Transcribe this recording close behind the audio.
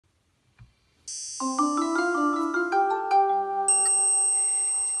Oh,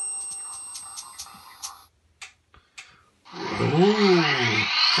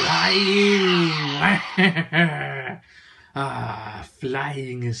 flying!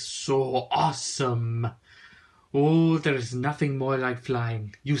 Flying is so awesome. Oh, there's nothing more like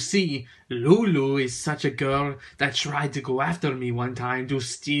flying. You see, Lulu is such a girl that tried to go after me one time to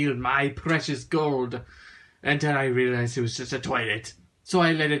steal my precious gold. Until I realized it was just a toilet. So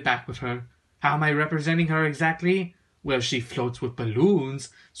I let it back with her. How am I representing her exactly? Well, she floats with balloons,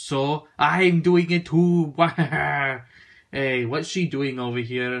 so I'm doing it too. Hey, what's she doing over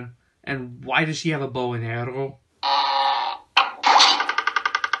here? And why does she have a bow and arrow?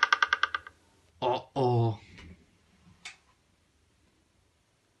 Uh-oh.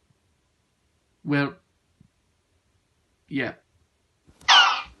 Well, yeah.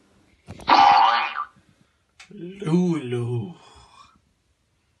 Lulu.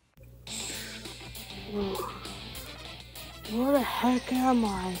 Where the heck am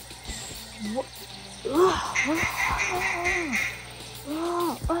I? What?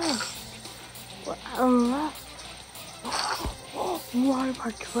 Why am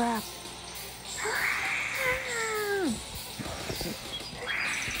I trapped?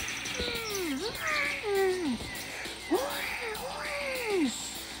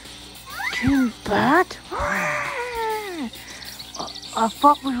 King Bat? I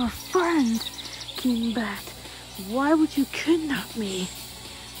thought we were friends, King Bat. Why would you kidnap me?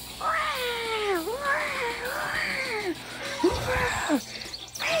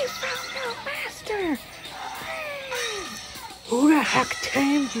 I found no master! Who the heck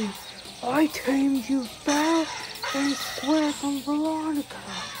tamed you? I tamed you fair and square from Veronica.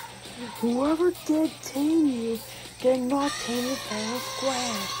 Whoever did tame you did not tame you fair and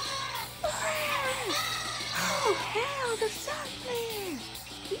square. Oh hell, the sunflare!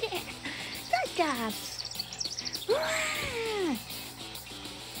 Yeah, good job.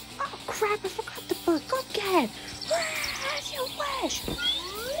 Oh crap, I forgot the book. Go get it. As you wish.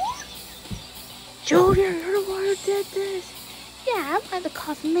 Junior, you're the one who did this? Yeah, I wanted to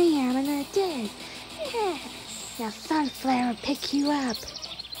cause mayhem and I did. Yeah. Now Sunflare will pick you up.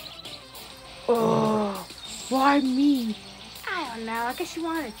 Oh, why me? I don't know. I guess you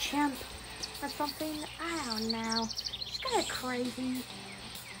wanted a chimp or something. I don't know. She's kind of crazy.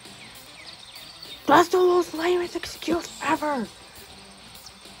 That's the most lamest excuse ever.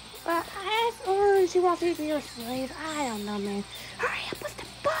 She wants you to be your slave. I don't know, man. Hurry up with the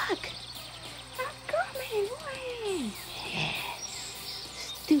book. I'm coming.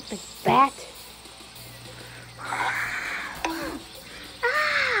 Stupid bat.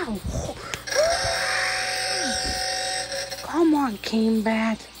 Ow! Come on, King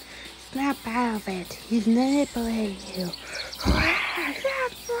Bat. Snap out of it. He's manipulating you.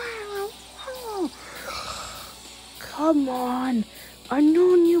 Come on. I've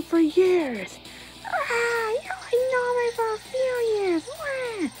known you for years. You only know me for a few years.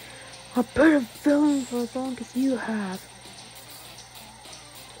 I've been a villain for as long as you have.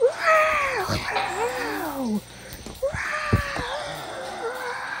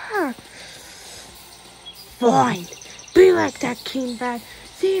 Fine. Be like that, King Bat.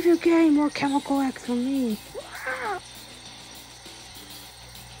 See if you get any more chemical X from me. Yeah,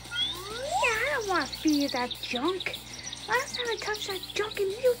 I don't want to feed you that junk. Last time I touched that junk, it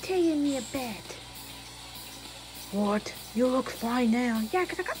mutated me a bit. What? You look fine now. Yeah,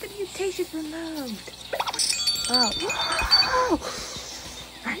 because I got the mutations removed. Oh.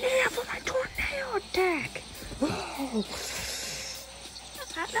 I need it for my tornado attack. Oh.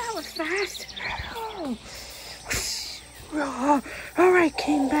 That was fast. Oh. Alright,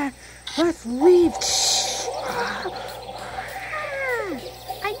 King Bat. Let's leave.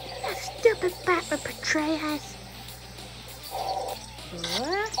 I knew that stupid bat would betray us.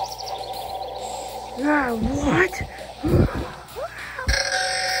 What? What?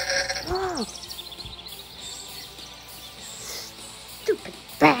 Oh. Stupid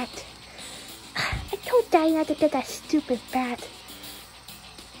bat. I told Daddy not to get that stupid bat.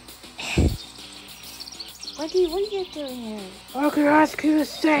 What are you doing here? I could ask you the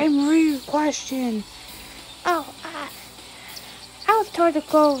same question. Oh, I was told to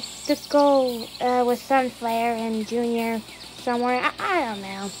go with Sunflare and Junior somewhere. I don't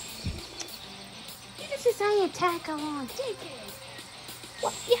know. This is how you attack along, did you?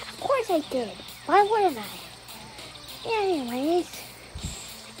 Well, yeah, of course I did. Why wouldn't I? Anyways,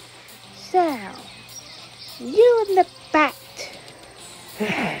 so you and the bat.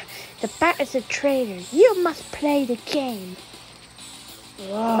 The bat is a traitor. You must play the game.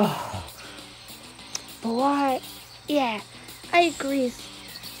 Whoa. But why? Yeah, I agree.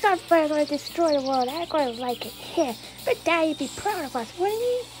 Sunfire gonna destroy the world. I'm gonna like it. Yeah. But Daddy'd be proud of us, wouldn't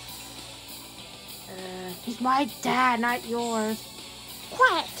he? He's my dad, not yours.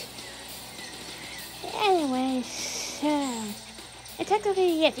 Quiet! Anyways, and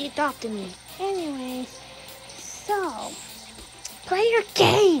technically, yes, he adopted me. Anyways, so, play your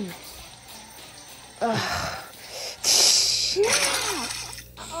game! Ugh.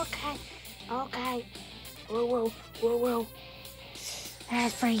 Okay. Whoa.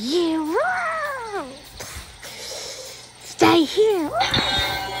 As for you, stay here.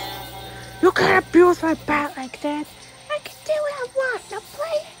 You can't abuse my bat like that. I can do what I want. Now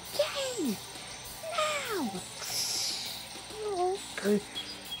play the game. Now. Okay.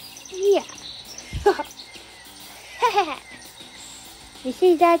 Yeah. You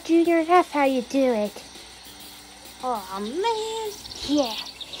see that, Junior? That's how you do it. Oh, man. Yeah.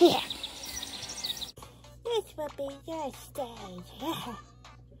 This will be your stage.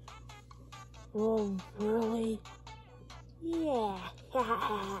 Oh, really? Yeah.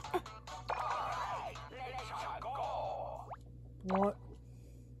 What?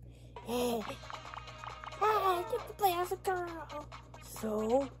 I get to play as a girl.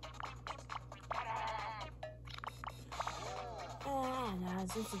 So? No,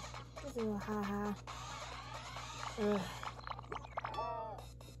 this is a haha.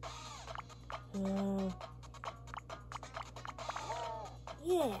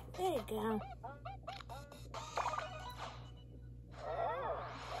 Yeah, there you go.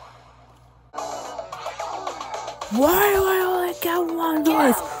 Why do I only get one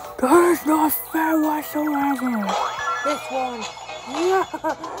voice? That is not fair whatsoever. This one. Yeah, I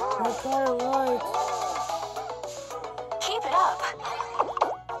got it right. Keep it up.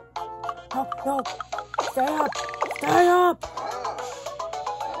 No. Stay up.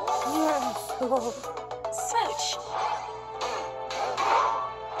 Yes. Smooch.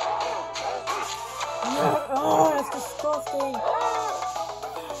 Yeah. Oh, that's disgusting.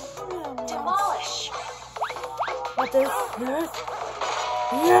 Demolish. What this? Yes.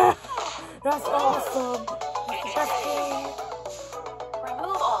 Yeah. That's awesome. That's the best thing.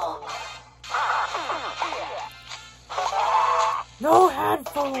 Remove all. No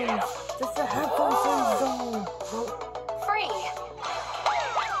headphones. Just a headphone zone. Free.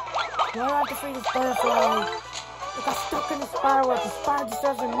 Why do I have to free this butterfly? It got stuck in the spider web. The spider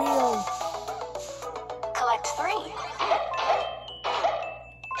deserves a meal. Collect 3.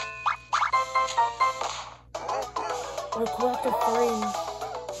 I collected 3.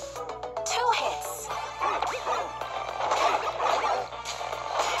 2 hits.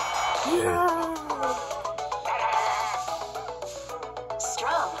 Yeah!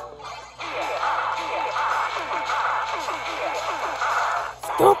 Strum.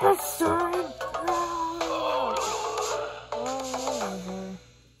 Stupid sign!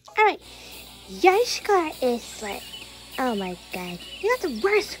 Alright, your scar is like, oh my god, you got the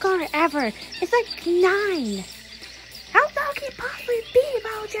worst scar ever. It's like 9. How low can it possibly be,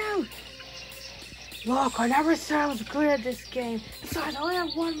 Mojo? Look, I never said I was good at this game. Besides, I only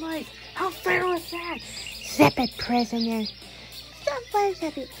have 1 life. How fair was that? Zip it, prisoner. Somebody's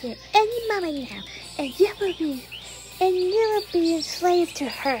will be here any moment now, and you will be enslaved to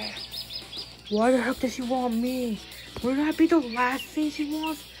her. Why the heck does she want me? Wouldn't I be the last thing she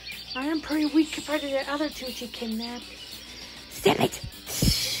wants? I am pretty weak compared to the other 2 she kidnapped. Zip it.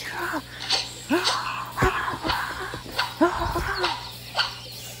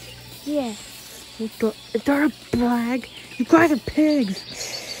 Yeah. Is that a brag? You guys are pigs.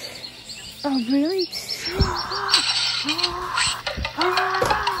 Oh, really?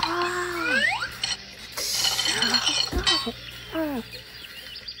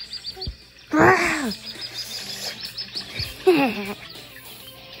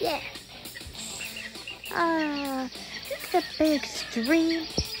 Yeah. This is a big stream.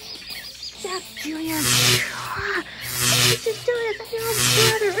 Stop, Junior. You just do it like your own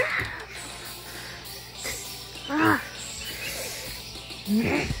brother.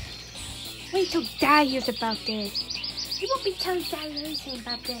 Wait till Dad hears about this. He won't be telling Dad anything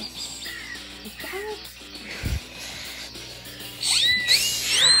about this. Is that it?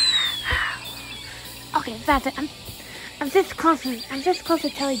 Okay, that's it. I'm just close to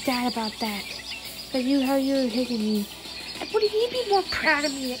telling Dad about that. But how you're hitting me. Would he be more proud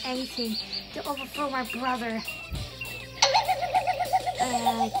of me than anything to overthrow my brother?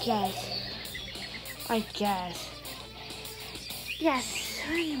 I guess. Yes,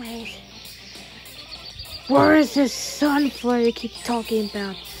 anyways. Where is this sunflower you keep talking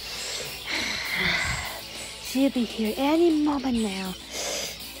about? She'll be here any moment now.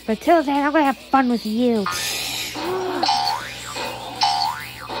 But till then, I'm gonna have fun with you.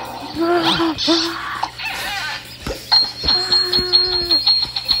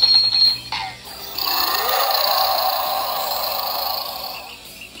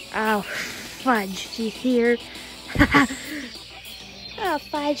 Oh, fudge, she's here. Oh,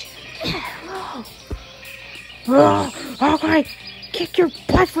 fudge. Okay, kick your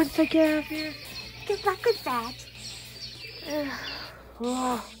butt once I get out of here. Good luck with that.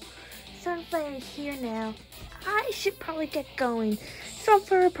 Sunflower is here now. I should probably get going.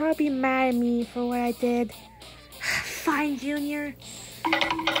 Sunflower will probably be mad at me for what I did. Fine, Junior.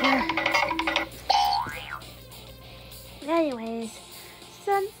 Anyways,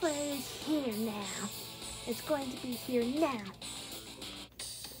 Sunflower is here now. It's going to be here now.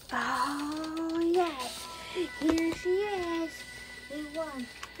 Oh, yes. Here she is. The one,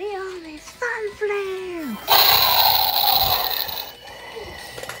 the only Sunflower.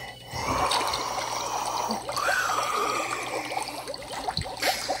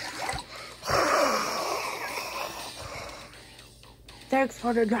 Thanks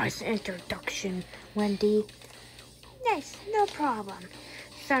for the nice introduction, Wendy. Nice, no problem.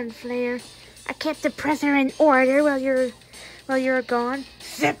 Sunflower, I kept the prisoner in order while you're gone.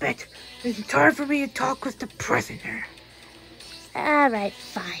 Zip it! It's time for me to talk with the prisoner. Alright,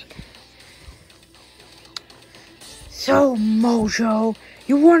 fine. So, Mojo,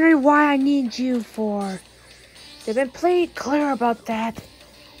 you wondering why I need you for? They've been pretty clear about that.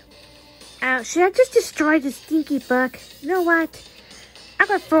 Should I just destroy the stinky book? You know what? I'm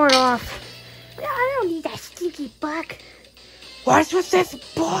gonna throw it off. I don't need that stinky book. What's with this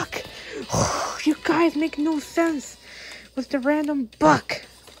book? You guys make no sense with the random book.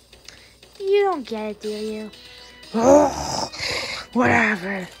 You don't get it, do you? Oh,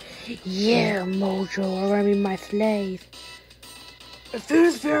 whatever. Yeah, Mojo, are gonna be my slave. It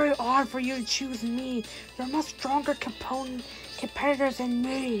feels very odd for you to choose me. You're much stronger competitors than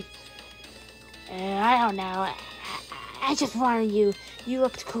me. I don't know. I just wanted you. You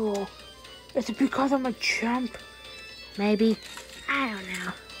looked cool. Is it because I'm a chump? Maybe. I don't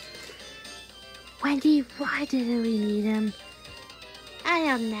know. Wendy, why didn't we need him? I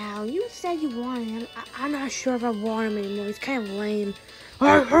don't know. You said you wanted him. I'm not sure if I want him anymore. He's kind of lame.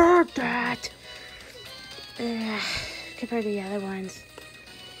 I heard that. Compared to the other ones.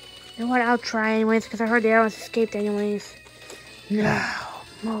 You know what? I'll try anyways, because I heard the other ones escaped anyways. No,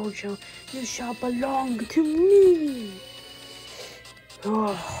 Mojo, you shall belong to me.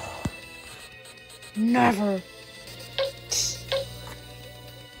 Oh, never.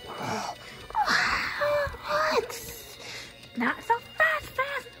 Not so fast,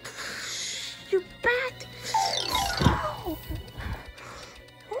 you bat.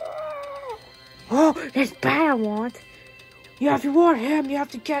 Oh, this bat I want. Yeah, if you want him, you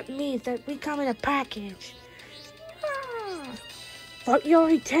have to get me. That we come in a package. But you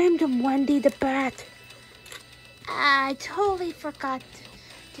already tamed him, Wendy the bat. I totally forgot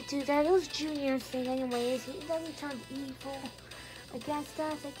to do that. It was Junior's thing anyways. He doesn't turn evil against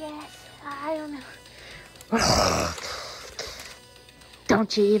us, I guess. I don't know.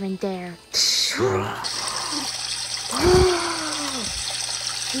 Don't you even dare.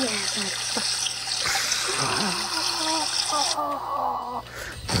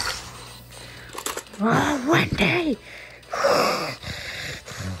 Oh, Wendy!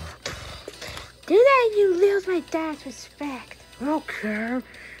 Do that, you lose my dad's respect. I don't care.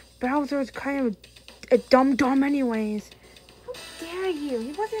 Bowser is kind of a dum-dum anyways. How dare you?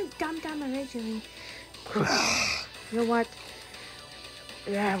 He wasn't a dum-dum originally. You know what?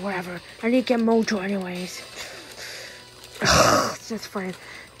 Yeah, whatever. I need to get Mojo anyways.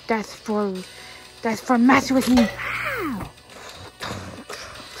 That's for messing with me. Ow.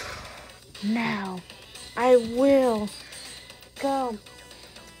 Now, I will go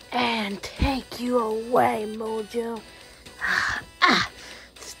and take you away, Mojo.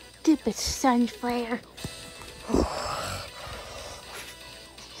 Stupid sunflare.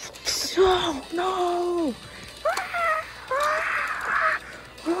 Oh, no!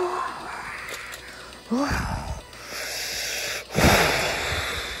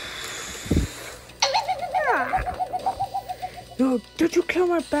 No, did you kill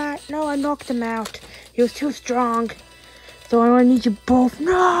my bat? No, I knocked him out. He was too strong. So I need you both.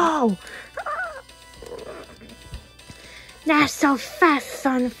 No! Not so fast,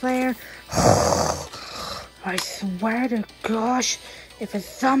 sunflare. I swear to gosh, if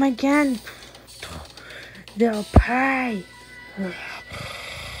it's them again, they'll pay.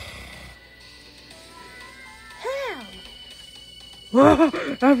 Hell!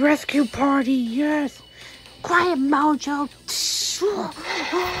 A rescue party, yes. Quiet, Mojo. Stay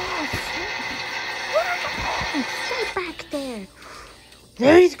back there.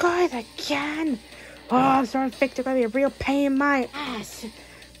 These guys again. Oh, I'm starting to think they're gonna be a real pain in my ass.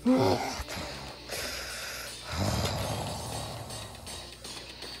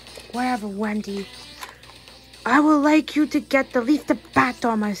 Whatever, Wendy. I would like you to get the least a bat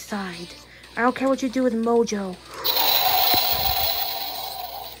on my side. I don't care what you do with Mojo.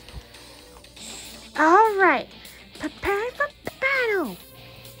 Alright. Preparing for battle.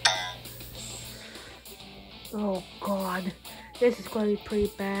 Oh god. This is gonna be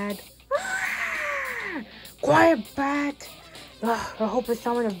pretty bad. Quiet, bat. Ugh, I hope it's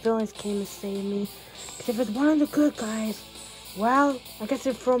some of the villains came to save me. Because if it's one of the good guys, well, I guess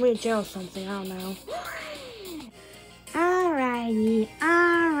they'd throw me in jail or something. I don't know. Alrighty.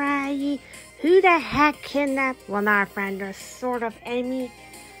 Who the heck kidnapped? Well, not a friend, or sort of enemy.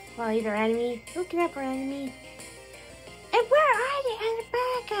 Well, either enemy. Who kidnapped our enemy? And where are the other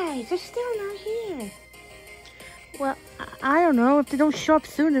bad guys? They're still not here. Well, I don't know. If they don't show up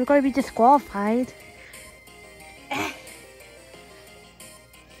soon, they're going to be disqualified.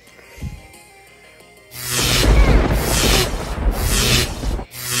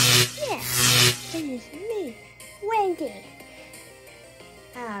 It's me, Wendy.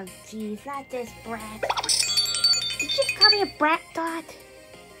 Oh, jeez, not this brat. Did you just call me a brat, Dot?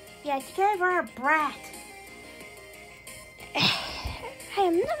 Yeah, you guys are a brat. I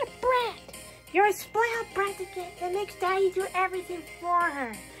am not a brat. You're a spoiled brat that makes Daddy do everything for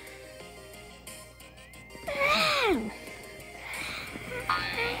her.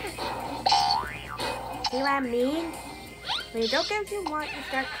 See what I mean? When you don't get what you want, you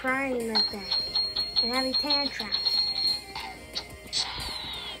start crying like that. And having tantrums.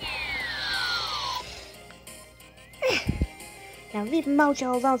 Now leave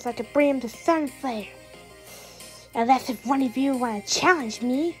Mojo alone so I can bring him to Sunflare. Unless if one of you want to challenge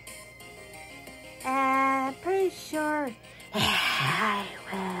me. I'm pretty sure I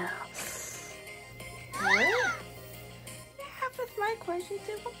will. Huh? That was my question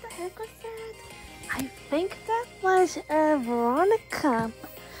too. What the heck was that? I think that was Veronica.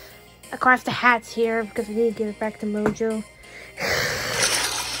 Of course, the hat's here because we need to get it back to Mojo.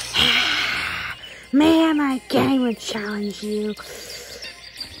 Man, I can't even challenge you.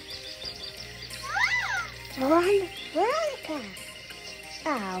 Veronica!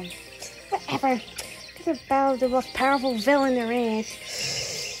 Oh, whatever. This is about the most powerful villain there is.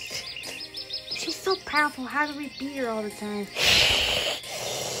 She's so powerful, how do we beat her all the time?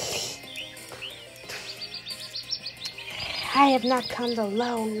 I have not come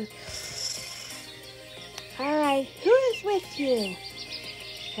alone. Alright, who is with you?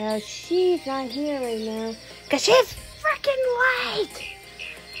 Well, she's not here right now. Cause she's freaking late!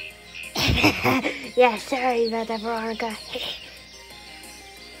 Yeah, sorry about that, Veronica.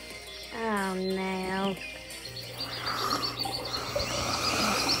 Oh no.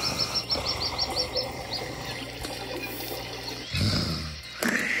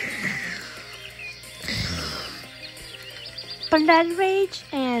 Blood Rage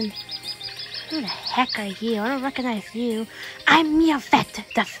and... Who the heck are you? I don't recognize you. I'm Miavet,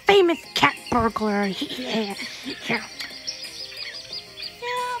 the famous cat burglar. Yeah. What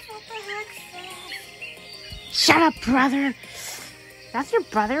the heck's that? Shut up, brother. That's your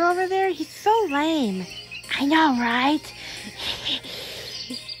brother over there? He's so lame. I know, right?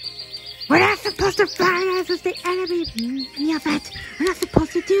 We're not supposed to fraternize with the enemy, Miavet. We're not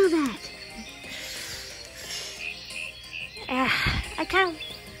supposed to do that. I can't...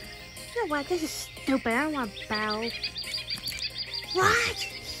 You know what? This is stupid. I don't want to battle. What?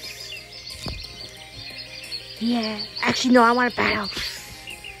 Yeah. Actually, no. I want to battle.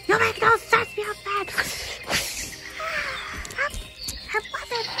 You make no sense, Miavet. I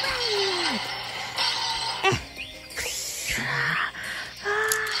wasn't ready.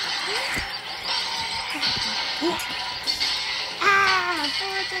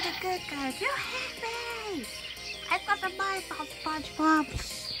 Forward to the good guys. You hit me. I got the knife on SpongeBob.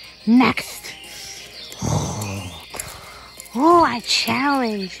 Next. Oh, I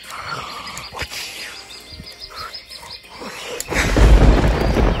challenge.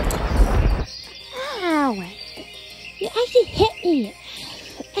 Ow. You actually hit me.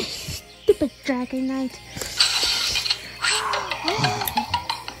 Stupid Dragon Knight.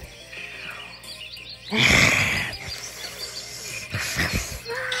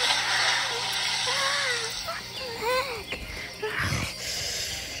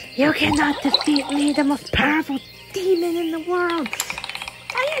 You cannot defeat me, the most powerful demon in the world.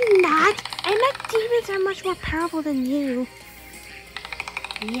 I am not. I meant demons are much more powerful than you.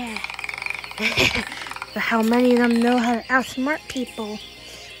 Yeah. But how many of them know how to outsmart people?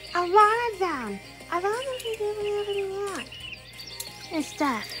 A lot of them. A lot of them can do whatever they want. and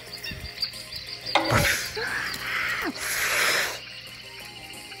stuff.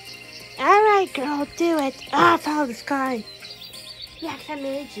 Alright, girl, do it. Ah, follow the sky. Yeah, 'cause I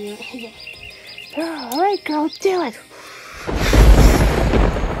made you. Alright, girl, do it.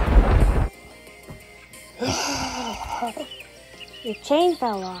 Your chain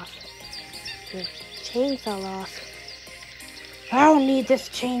fell off. Your chain fell off. I don't need this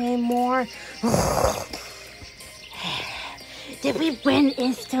chain anymore. Did we win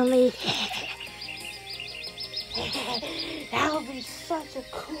instantly? That would be such a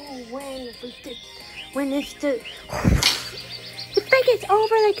cool win if we did win instant. You think it's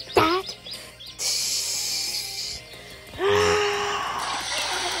over like that?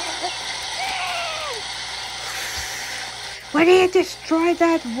 We need to destroy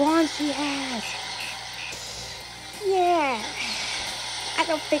that wand she has. Yeah. I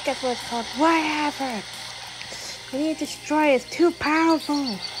don't think that's what it's called. Whatever. We need to destroy it. It's too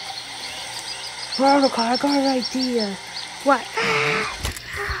powerful. Veronica, I got an idea. What?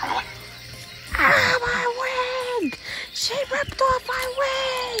 Ah, my wing! She ripped off my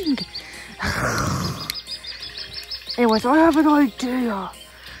wing! Anyways, I have an idea.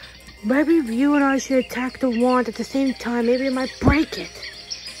 Maybe you and I should attack the wand at the same time. Maybe it might break it.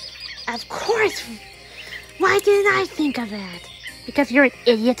 Of course! Why didn't I think of that? Because you're an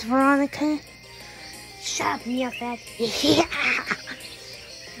idiot, Veronica? Shut up, Meowfat.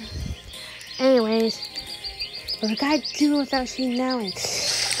 Anyways, what I gotta do without she knowing.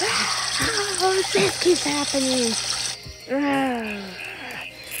 Oh, this keeps happening.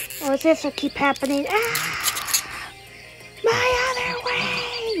 Oh, this will keep happening. My other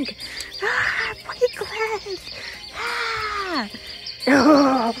wing! Pretty glass!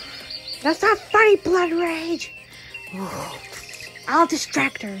 Oh, that's not funny, Blood Rage! Oh, I'll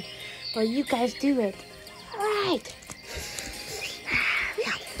distract her, but you guys do it. Alright.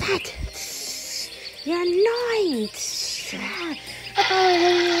 Yeah, pet. You're annoying.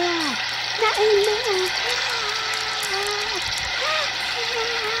 Not anymore.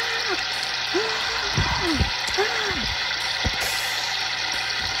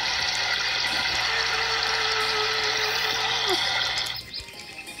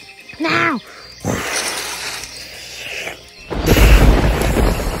 Now.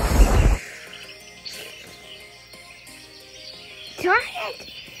 Darn it!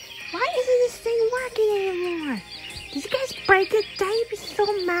 Why isn't this thing working anymore? Did you guys break it? I'd be so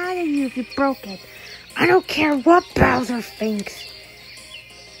mad at you if you broke it. I don't care what Bowser thinks.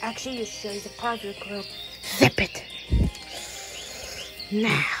 Actually, you should. He's a part of your group. Zip it.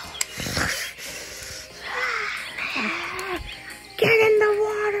 Now. Get in the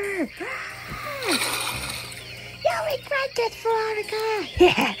water. You'll regret this, Veronica.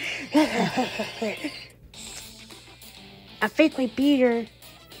 I think we beat her.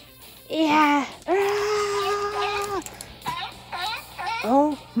 Yeah.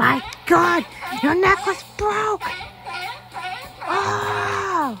 Oh my God! Your necklace broke!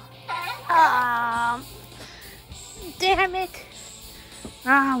 Oh! Damn it!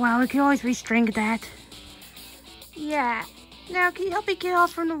 Oh well, we can always restring that. Yeah. Now, can you help me get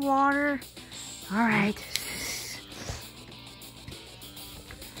off from the water? Alright.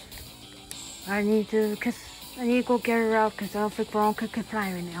 I need to go get her out because I don't think Veronica can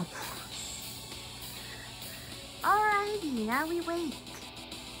fly right now. Alrighty, now we wait.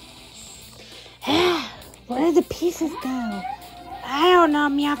 Where did the pieces go? I don't know,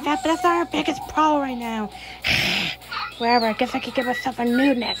 Meowfat, but that's not our biggest problem right now. Wherever, I guess I could get myself a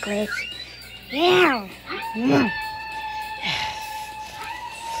new necklace. Yeah.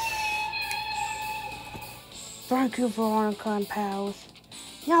 Thank you, Veronica and pals.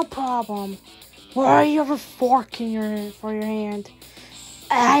 No problem. Why do you have a fork for your hand?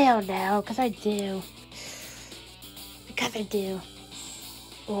 I don't know, because I do. Because I do.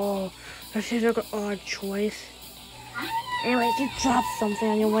 Oh, that seems like an odd choice. Anyways, you dropped something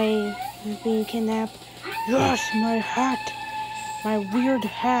on your way being kidnapped. Yes, my hat. My weird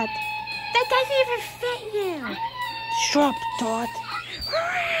hat. That doesn't even fit you. Shut up, Dot.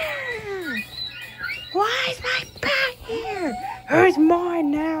 Why is my bat here? He's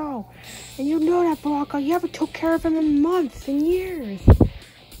mine now. And you know that, Veronica. You haven't took care of him in months and years.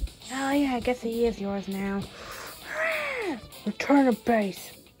 Oh, yeah, I guess he is yours now. Return to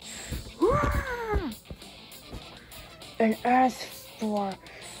base. And as for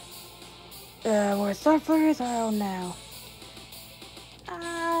where Sunflower is, I don't know.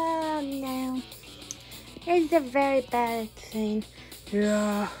 Oh, no. It's a very bad thing.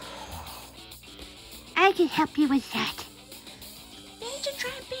 Yeah. I can help you with that. You need to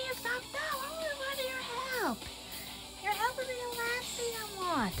try and be yourself. No, I only wanted your help. Your help would be the last thing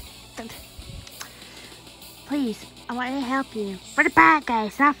please. I want to help you. For the bad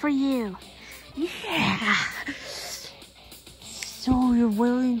guys, not for you. Yeah. So you're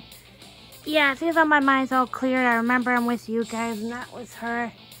willing? Yeah, seems like my mind's all clear. I remember I'm with you guys, not with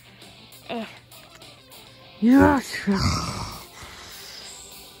her. Yes.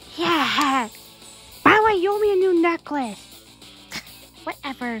 Yeah. By the way, you owe me a new necklace.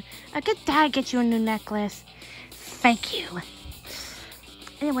 Whatever. A good dad gets you a new necklace. Thank you.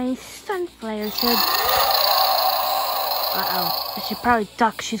 Anyway, Sunflare should... Uh-oh. I should probably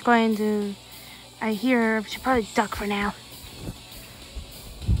duck. She's going to... I hear her. I should probably duck for now.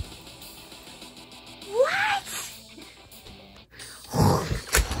 What?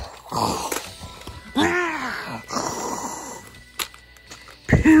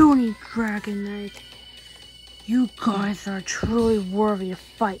 Puny Dragon Knight. You guys are truly worthy to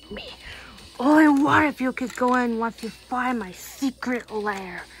fight me. Only one of you could go in once you find my secret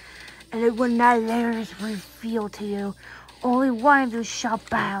lair. And when that lair is revealed to you, only one of you shall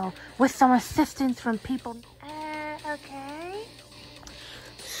battle with some assistance from people. Okay.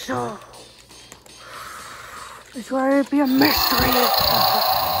 So, it's going to be a mystery.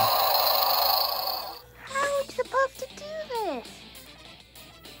 How are we supposed to do this?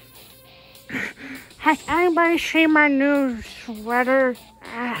 Has anybody seen my new sweater?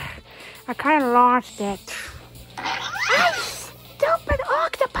 I kind of lost it. Stupid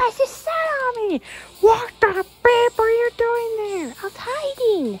octopus is set on me! What the beep are you doing there? I was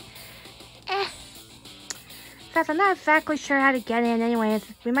hiding. Guys, I'm not exactly sure how to get in anyways.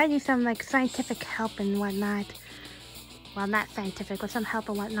 We might need some like scientific help and whatnot. Well, not scientific, but some help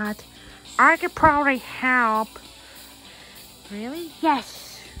and whatnot. I could probably help. Really?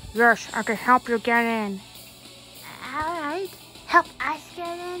 Yes. Yes, I can help you get in. Alright. Help us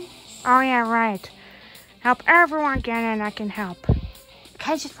get in? Oh yeah, right. Help everyone get in, I can help.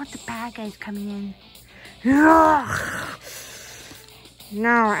 I just want the bad guys coming in.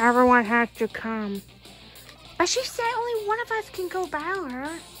 No, everyone has to come. But she said only one of us can go battle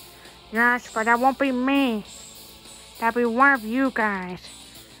her. Yes, but that won't be me. That'll be one of you guys.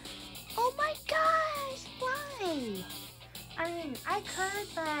 Oh my gosh, why? I mean, I could,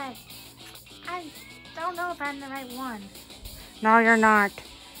 but I don't know if I'm the right one. No, you're not.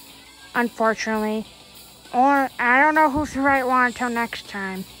 Unfortunately. Or, I don't know who's the right one until next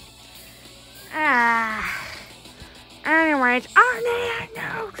time. Anyways, I need a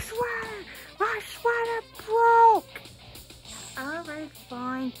new sweater. My sweater broke. Alright,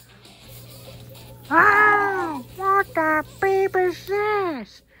 fine. Oh, what the beep is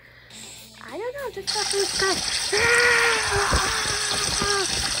this? I don't know, just got these guys.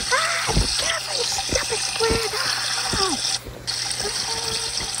 Get me, stupid squid!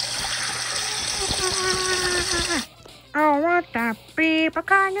 Oh, what the beep? I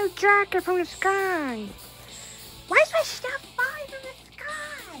got a new jacket from the sky. Why is my stuff falling from the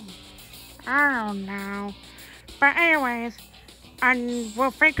sky? I don't know. But anyways,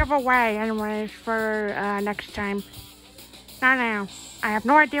 we'll think of a way anyways for next time. Not now. I have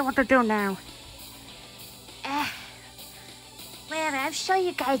no idea what to do now. Whatever, I'll show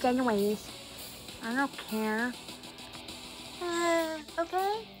you guys anyways. I don't care.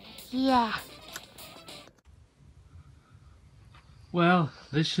 Okay? Yeah. Well,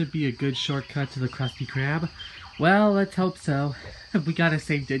 this should be a good shortcut to the Krusty Krab. Well, let's hope so. We gotta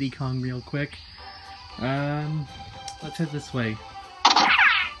save Diddy Kong real quick. Let's head this way.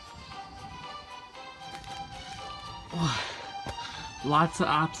 Lots of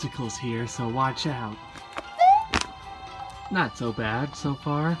obstacles here, so watch out. Not so bad so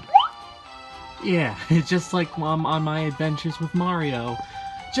far. Yeah, it's just like on my adventures with Mario.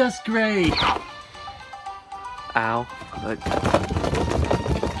 Just great! Ow.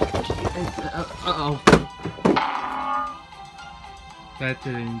 Uh-oh. That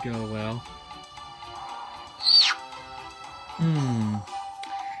didn't go well.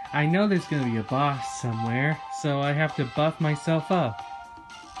 I know there's gonna be a boss somewhere, so I have to buff myself up.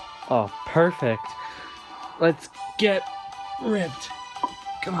 Oh, perfect. Let's get ripped.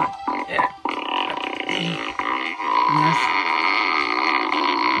 Come on. Yes.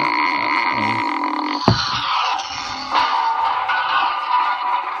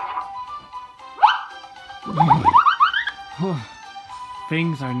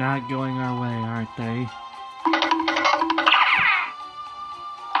 Things are not going our way, aren't they?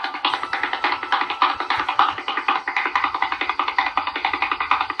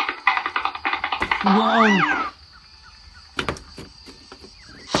 Whoa!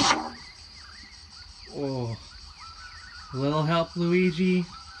 Oh. A little help, Luigi?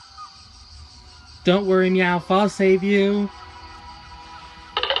 Don't worry, Meowth, I'll save you.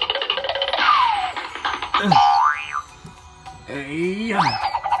 Ugh. Yeah.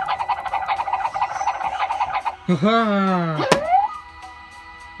 Haha!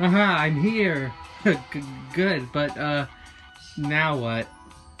 Aha, I'm here! Good, but, now what?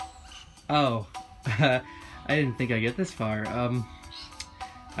 Oh, I didn't think I'd get this far.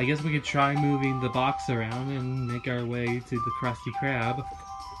 I guess we could try moving the box around and make our way to the Krusty Krab.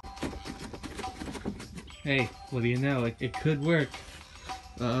 Hey, what do you know? It could work.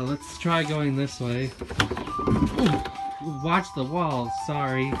 Let's try going this way. Ooh, watch the walls,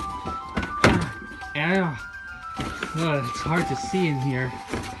 sorry. Ow. It's hard to see in here.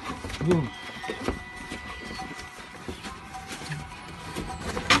 Ooh.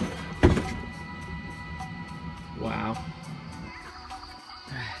 Wow.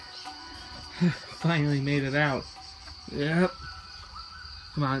 Finally made it out. Yep.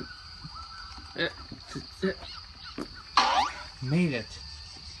 Come on. Made it.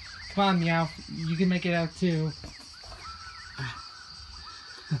 Come on, Meow. You can make it out too.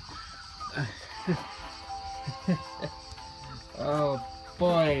 Oh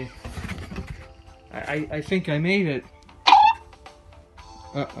boy. I think I made it.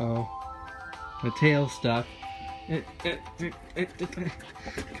 Uh-oh. The tail stuck.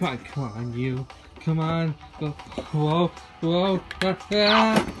 Come on, you. Come on. Whoa, whoa.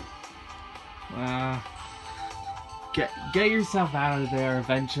 Get yourself out of there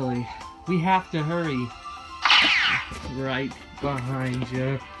eventually. We have to hurry. Right behind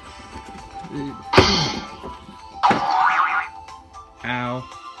you. Ow.